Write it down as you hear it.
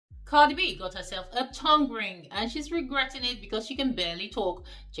Cardi B got herself a tongue ring and she's regretting it because she can barely talk.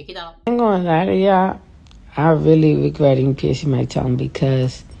 Check it out. I'm gonna lie to y'all, I really regretting piercing my tongue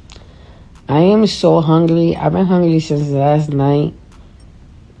because I am so hungry. I've been hungry since last night,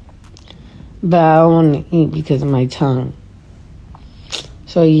 but I don't want to eat because of my tongue.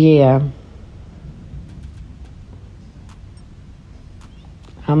 So yeah,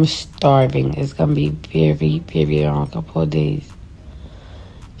 I'm starving. It's gonna be very, very long couple of days.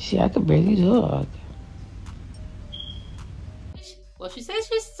 See, I could barely talk. Well, she says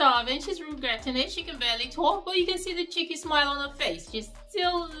she's starving, she's regretting it, she can barely talk, but you can see the cheeky smile on her face. She's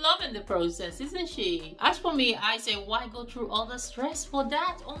still loving the process, isn't she? As for me, I say, why go through all the stress for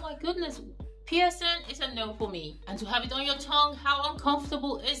that? Oh my goodness. Piercing is a no for me. And to have it on your tongue, how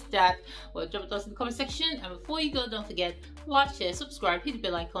uncomfortable is that? Well, drop it in the comment section. And before you go, don't forget, like, share, subscribe, hit the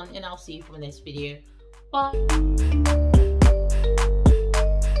bell icon, and I'll see you for the next video. Bye.